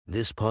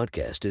This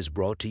podcast is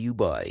brought to you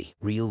by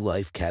Real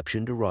Life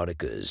Captioned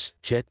Eroticas.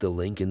 Check the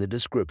link in the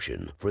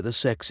description for the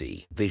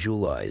sexy,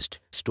 visualized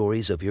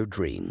stories of your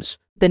dreams.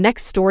 The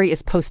next story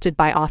is posted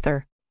by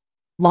author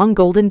Long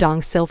Golden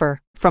Dong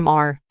Silver from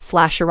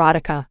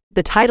r/erotica.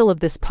 The title of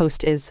this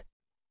post is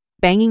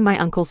Banging My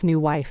Uncle's New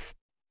Wife.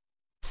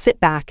 Sit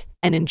back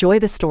and enjoy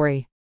the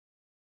story.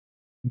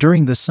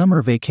 During the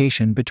summer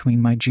vacation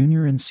between my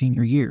junior and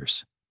senior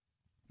years,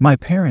 my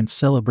parents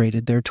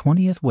celebrated their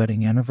 20th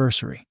wedding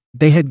anniversary.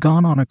 They had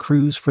gone on a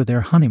cruise for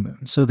their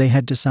honeymoon, so they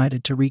had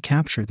decided to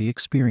recapture the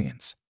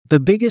experience.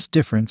 The biggest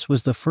difference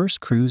was the first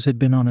cruise had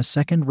been on a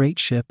second-rate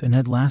ship and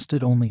had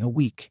lasted only a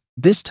week.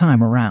 This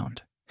time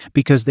around,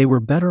 because they were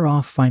better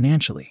off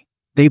financially,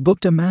 they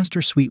booked a master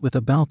suite with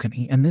a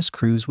balcony, and this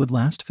cruise would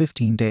last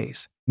 15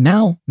 days.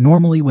 Now,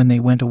 normally when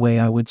they went away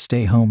I would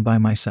stay home by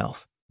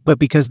myself, but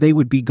because they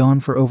would be gone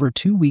for over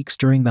 2 weeks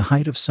during the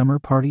height of summer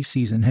party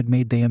season had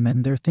made they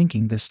amend their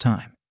thinking this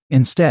time.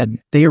 Instead,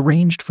 they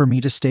arranged for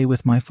me to stay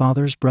with my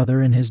father's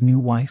brother and his new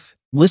wife.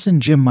 "Listen,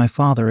 Jim," my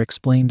father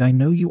explained, "I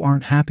know you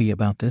aren't happy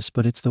about this,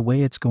 but it's the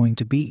way it's going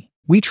to be.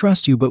 We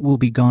trust you, but we'll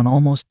be gone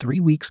almost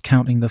 3 weeks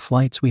counting the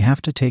flights we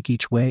have to take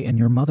each way, and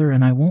your mother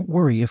and I won't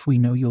worry if we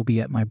know you'll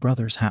be at my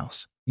brother's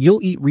house.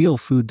 You'll eat real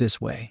food this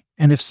way,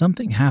 and if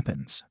something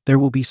happens, there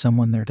will be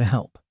someone there to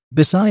help.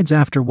 Besides,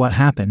 after what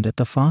happened at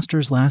the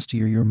Fosters last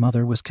year, your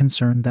mother was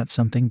concerned that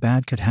something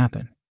bad could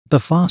happen. The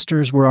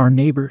Fosters were our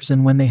neighbors,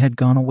 and when they had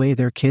gone away,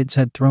 their kids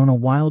had thrown a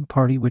wild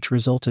party which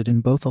resulted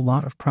in both a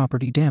lot of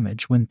property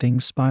damage when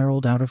things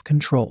spiraled out of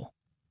control,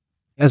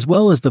 as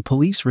well as the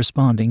police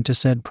responding to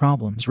said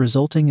problems,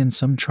 resulting in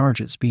some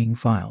charges being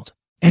filed.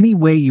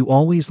 Anyway, you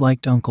always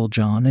liked Uncle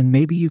John, and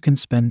maybe you can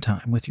spend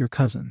time with your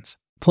cousins.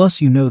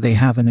 Plus, you know they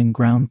have an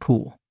in-ground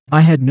pool.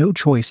 I had no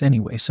choice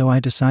anyway, so I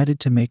decided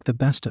to make the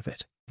best of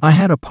it. I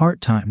had a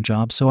part-time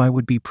job, so I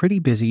would be pretty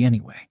busy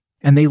anyway.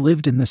 And they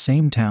lived in the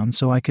same town,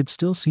 so I could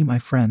still see my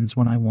friends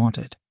when I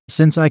wanted.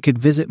 Since I could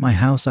visit my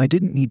house, I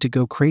didn't need to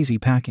go crazy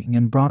packing,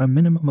 and brought a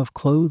minimum of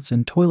clothes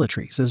and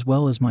toiletries as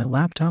well as my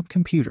laptop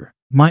computer.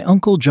 My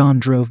Uncle John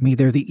drove me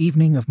there the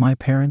evening of my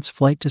parents'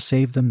 flight to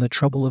save them the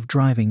trouble of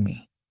driving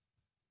me.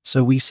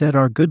 So we said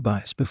our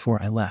goodbyes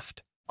before I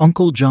left.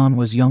 Uncle John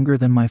was younger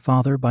than my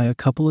father by a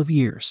couple of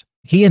years.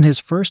 He and his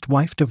first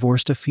wife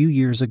divorced a few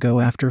years ago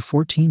after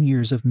 14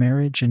 years of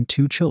marriage and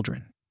 2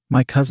 children.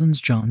 My cousins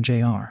John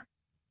Jr.,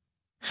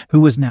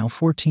 who was now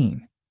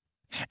 14,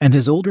 and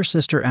his older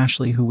sister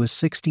Ashley, who was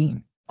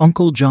 16.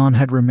 Uncle John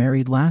had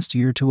remarried last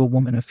year to a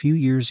woman a few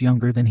years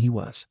younger than he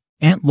was.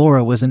 Aunt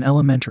Laura was an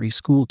elementary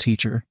school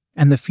teacher,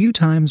 and the few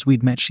times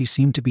we'd met she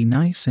seemed to be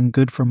nice and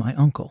good for my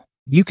uncle.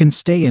 "You can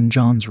stay in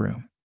John's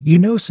room. You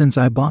know, since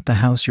I bought the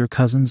house, your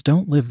cousins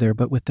don't live there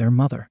but with their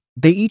mother.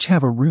 They each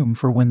have a room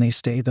for when they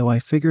stay, though I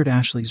figured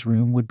Ashley's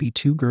room would be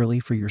too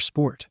girly for your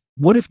sport."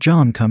 "What if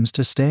John comes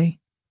to stay?"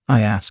 I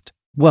asked.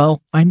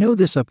 "Well, I know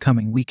this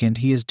upcoming weekend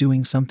he is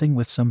doing something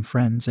with some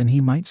friends, and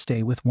he might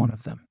stay with one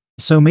of them.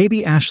 So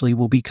maybe Ashley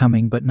will be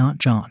coming, but not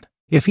John.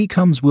 If he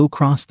comes, we'll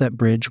cross that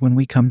bridge when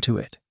we come to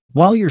it.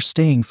 While you're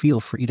staying,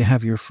 feel free to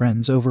have your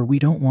friends over. We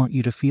don't want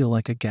you to feel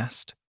like a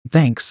guest."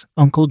 "Thanks,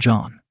 Uncle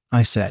John,"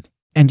 I said.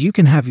 "And you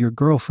can have your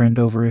girlfriend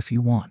over if you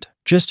want.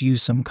 Just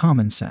use some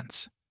common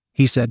sense,"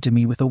 he said to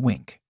me with a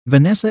wink.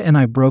 "Vanessa and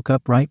I broke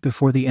up right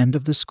before the end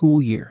of the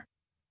school year,"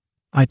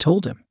 I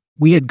told him.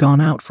 "We had gone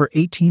out for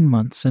 18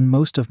 months and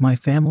most of my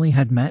family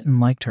had met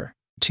and liked her."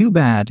 "Too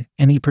bad.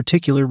 Any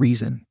particular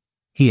reason?"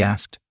 he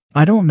asked.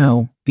 "I don't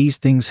know. These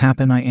things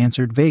happen," I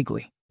answered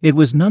vaguely. It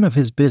was none of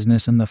his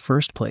business in the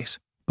first place,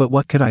 but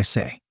what could I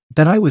say?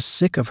 That I was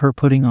sick of her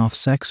putting off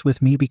sex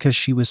with me because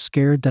she was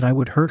scared that I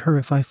would hurt her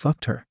if I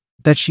fucked her.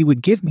 That she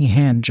would give me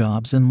hand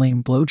jobs and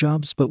lame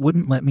blowjobs but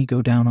wouldn't let me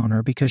go down on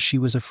her because she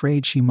was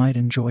afraid she might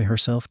enjoy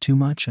herself too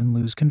much and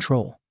lose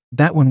control.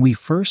 That when we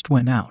first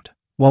went out,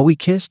 while we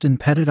kissed and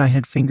petted, I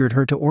had fingered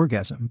her to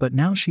orgasm, but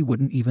now she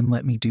wouldn't even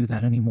let me do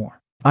that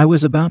anymore. I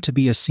was about to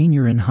be a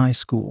senior in high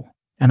school,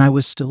 and I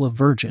was still a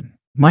virgin.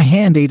 My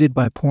hand, aided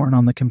by porn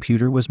on the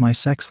computer, was my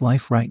sex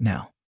life right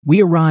now.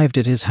 We arrived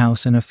at his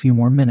house in a few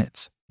more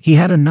minutes. He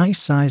had a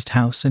nice-sized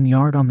house and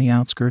yard on the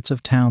outskirts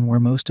of town where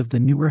most of the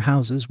newer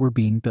houses were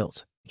being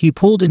built. He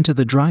pulled into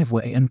the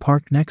driveway and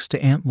parked next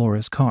to Aunt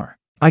Laura's car.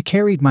 I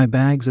carried my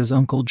bags as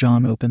Uncle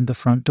John opened the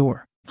front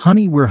door.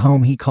 "Honey, we're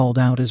home," he called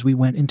out as we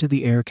went into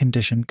the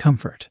air-conditioned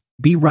comfort.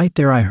 "Be right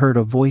there," I heard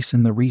a voice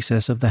in the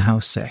recess of the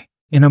house say.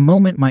 In a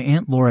moment, my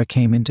Aunt Laura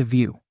came into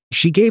view.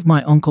 She gave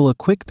my uncle a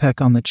quick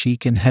peck on the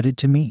cheek and headed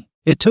to me.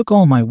 It took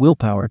all my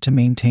willpower to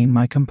maintain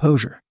my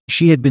composure.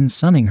 She had been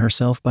sunning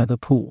herself by the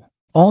pool.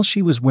 All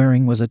she was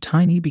wearing was a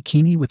tiny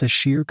bikini with a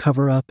sheer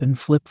cover-up and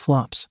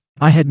flip-flops.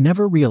 I had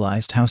never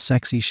realized how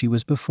sexy she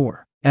was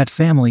before. At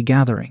family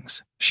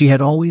gatherings, she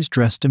had always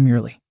dressed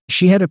demurely.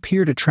 She had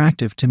appeared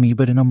attractive to me,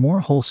 but in a more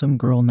wholesome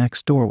girl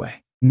next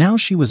doorway. Now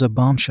she was a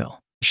bombshell.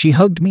 She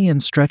hugged me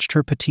and stretched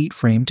her petite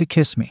frame to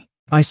kiss me.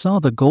 I saw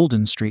the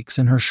golden streaks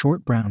in her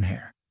short brown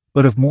hair,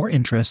 but of more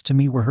interest to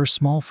me were her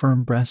small,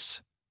 firm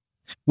breasts,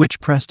 which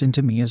pressed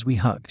into me as we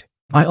hugged.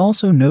 I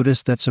also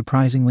noticed that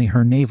surprisingly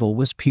her navel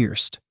was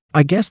pierced.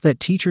 I guess that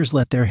teachers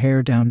let their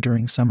hair down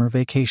during summer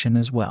vacation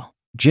as well.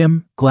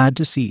 Jim, glad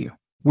to see you.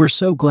 We're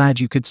so glad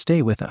you could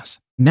stay with us.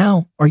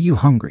 Now, are you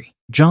hungry?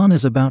 John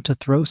is about to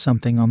throw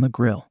something on the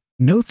grill.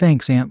 No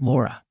thanks, Aunt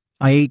Laura.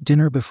 I ate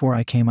dinner before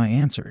I came, I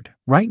answered.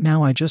 Right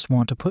now I just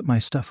want to put my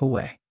stuff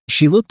away.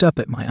 She looked up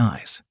at my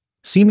eyes,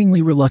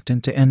 seemingly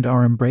reluctant to end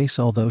our embrace,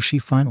 although she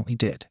finally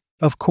did.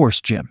 Of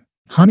course, Jim.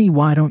 Honey,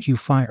 why don't you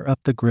fire up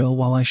the grill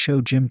while I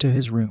show Jim to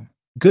his room?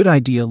 Good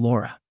idea,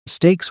 Laura.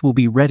 Steaks will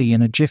be ready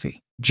in a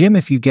jiffy. Jim,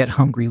 if you get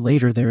hungry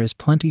later, there is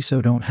plenty,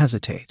 so don't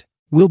hesitate.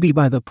 We'll be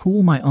by the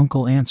pool, my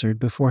uncle answered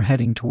before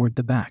heading toward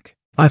the back.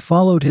 I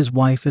followed his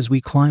wife as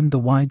we climbed the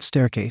wide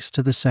staircase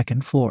to the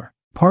second floor.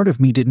 Part of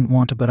me didn't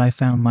want to, but I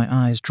found my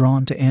eyes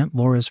drawn to Aunt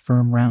Laura's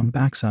firm round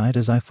backside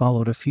as I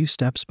followed a few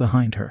steps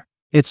behind her.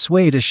 It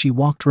swayed as she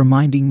walked,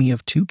 reminding me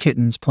of two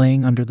kittens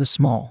playing under the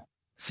small,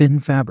 thin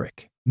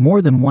fabric.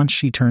 More than once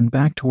she turned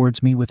back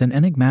towards me with an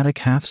enigmatic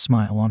half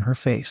smile on her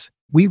face.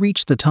 We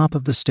reached the top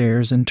of the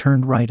stairs and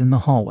turned right in the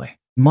hallway.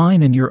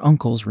 Mine and your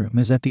uncle's room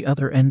is at the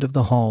other end of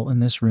the hall,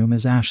 and this room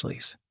is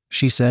Ashley's,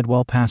 she said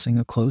while passing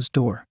a closed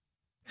door.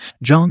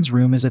 John's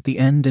room is at the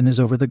end and is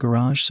over the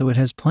garage, so it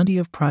has plenty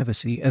of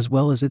privacy as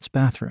well as its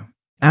bathroom.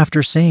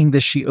 After saying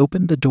this, she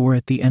opened the door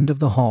at the end of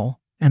the hall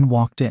and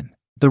walked in.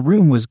 The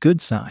room was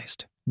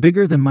good-sized,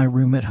 bigger than my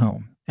room at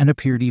home, and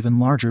appeared even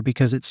larger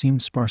because it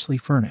seemed sparsely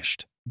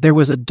furnished. There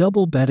was a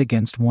double bed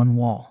against one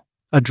wall,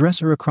 a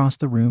dresser across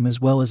the room,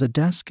 as well as a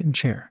desk and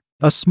chair.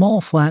 A small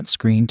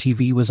flat-screen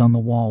TV was on the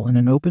wall, and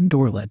an open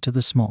door led to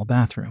the small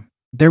bathroom.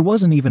 There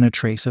wasn't even a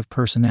trace of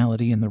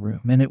personality in the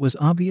room, and it was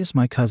obvious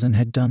my cousin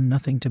had done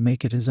nothing to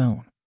make it his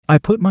own. I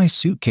put my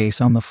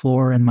suitcase on the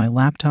floor and my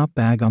laptop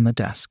bag on the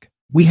desk.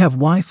 We have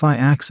Wi-Fi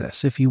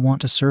access if you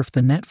want to surf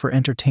the net for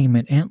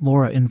entertainment, Aunt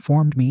Laura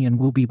informed me, and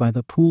we'll be by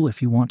the pool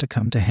if you want to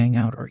come to hang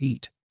out or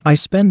eat. I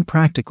spend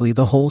practically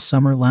the whole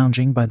summer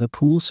lounging by the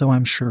pool, so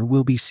I'm sure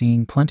we'll be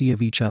seeing plenty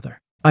of each other.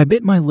 I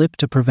bit my lip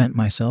to prevent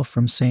myself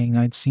from saying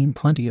I'd seen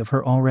plenty of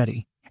her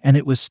already, and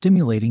it was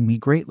stimulating me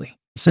greatly.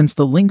 Since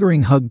the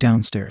lingering hug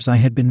downstairs, I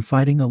had been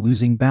fighting a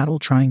losing battle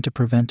trying to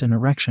prevent an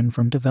erection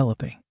from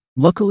developing.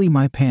 Luckily,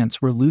 my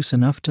pants were loose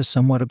enough to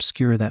somewhat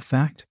obscure that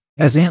fact.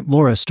 As Aunt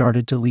Laura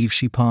started to leave,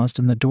 she paused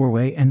in the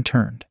doorway and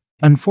turned.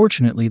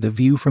 Unfortunately, the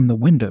view from the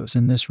windows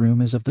in this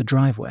room is of the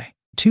driveway.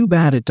 Too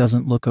bad it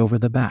doesn't look over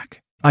the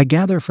back. I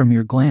gather from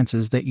your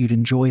glances that you'd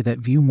enjoy that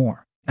view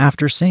more.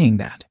 After saying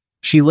that,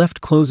 she left,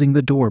 closing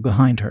the door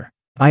behind her.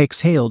 I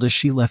exhaled as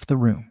she left the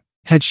room.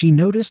 Had she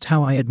noticed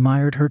how I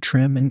admired her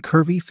trim and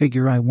curvy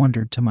figure, I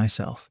wondered to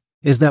myself.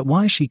 Is that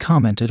why she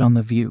commented on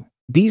the view?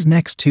 These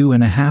next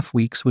 2.5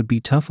 weeks would be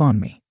tough on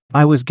me.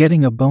 I was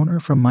getting a boner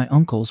from my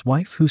uncle's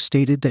wife, who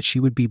stated that she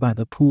would be by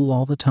the pool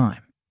all the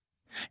time.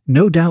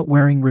 No doubt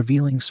wearing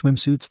revealing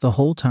swimsuits the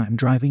whole time,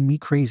 driving me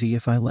crazy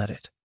if I let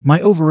it. My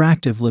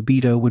overactive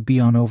libido would be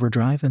on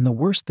overdrive, and the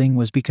worst thing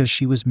was because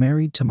she was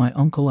married to my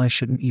uncle, I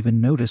shouldn't even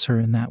notice her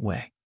in that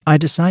way. I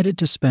decided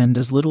to spend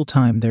as little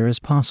time there as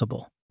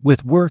possible.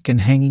 With work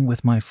and hanging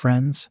with my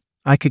friends,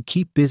 I could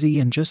keep busy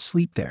and just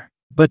sleep there.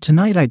 But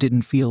tonight I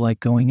didn't feel like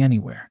going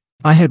anywhere.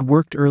 I had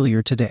worked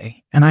earlier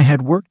today, and I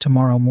had work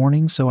tomorrow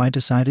morning, so I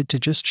decided to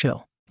just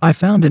chill. I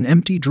found an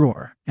empty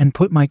drawer and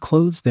put my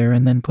clothes there,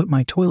 and then put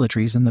my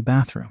toiletries in the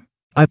bathroom.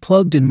 I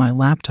plugged in my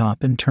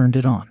laptop and turned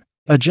it on.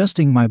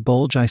 Adjusting my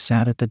bulge, I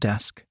sat at the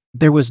desk.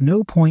 There was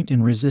no point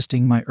in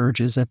resisting my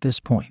urges at this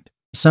point.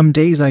 Some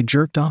days I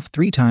jerked off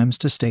 3 times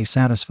to stay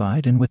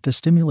satisfied, and with the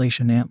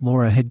stimulation Aunt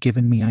Laura had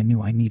given me, I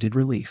knew I needed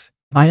relief.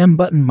 I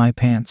unbuttoned my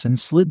pants and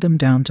slid them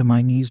down to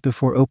my knees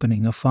before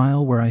opening a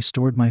file where I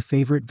stored my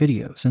favorite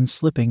videos and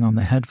slipping on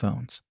the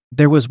headphones.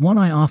 There was one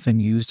I often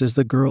used as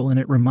the girl, and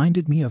it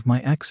reminded me of my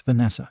ex,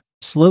 Vanessa.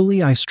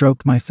 Slowly I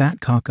stroked my fat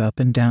cock up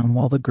and down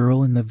while the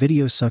girl in the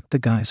video sucked the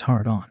guy's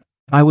hard on.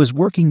 I was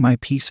working my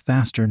piece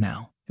faster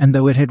now, and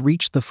though it had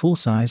reached the full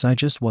size, I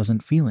just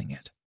wasn't feeling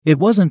it. It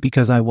wasn't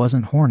because I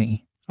wasn't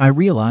horny. I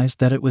realized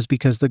that it was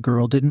because the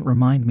girl didn't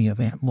remind me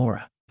of Aunt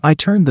Laura. I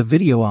turned the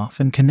video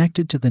off and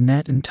connected to the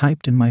net and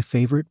typed in my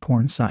favorite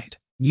porn site.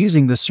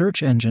 Using the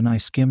search engine, I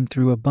skimmed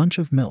through a bunch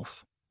of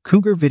MILF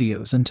cougar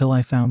videos until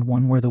I found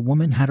one where the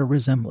woman had a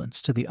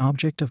resemblance to the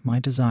object of my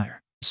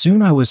desire.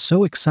 Soon I was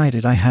so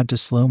excited I had to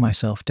slow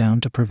myself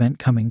down to prevent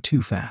coming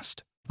too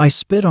fast. I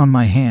spit on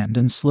my hand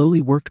and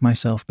slowly worked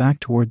myself back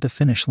toward the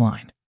finish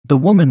line. The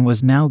woman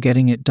was now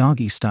getting it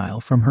doggy style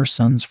from her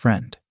son's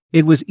friend.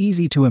 It was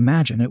easy to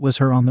imagine it was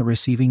her on the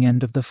receiving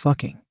end of the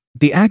fucking.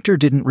 The actor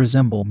didn't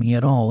resemble me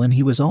at all, and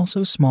he was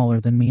also smaller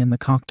than me in the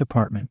cock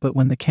department, but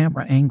when the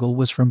camera angle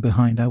was from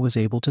behind, I was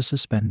able to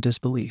suspend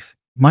disbelief.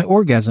 My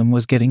orgasm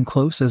was getting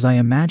close as I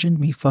imagined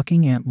me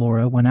fucking Aunt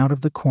Laura when out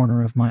of the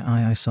corner of my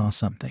eye I saw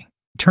something.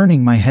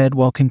 Turning my head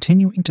while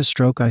continuing to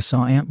stroke, I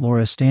saw Aunt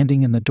Laura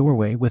standing in the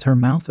doorway with her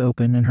mouth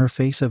open and her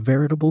face a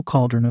veritable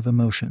cauldron of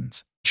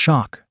emotions.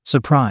 Shock,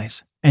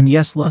 surprise, and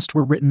yes, lust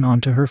were written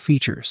onto her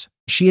features.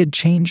 She had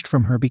changed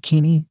from her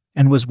bikini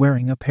and was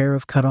wearing a pair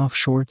of cut-off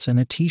shorts and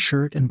a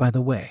t-shirt, and by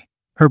the way,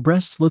 her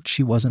breasts looked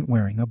she wasn't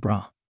wearing a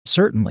bra.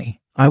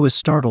 Certainly, I was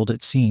startled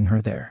at seeing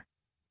her there.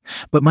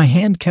 But my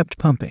hand kept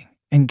pumping,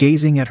 and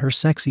gazing at her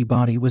sexy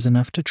body was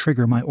enough to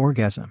trigger my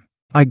orgasm.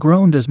 I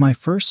groaned as my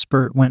first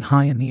spurt went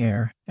high in the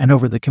air and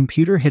over the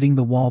computer, hitting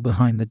the wall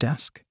behind the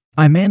desk.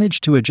 I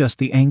managed to adjust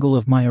the angle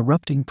of my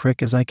erupting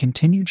prick as I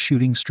continued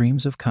shooting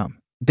streams of cum.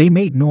 They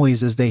made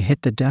noise as they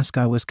hit the desk.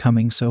 I was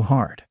coming so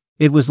hard.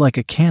 It was like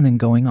a cannon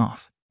going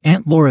off.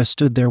 Aunt Laura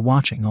stood there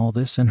watching all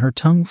this, and her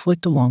tongue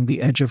flicked along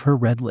the edge of her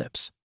red lips.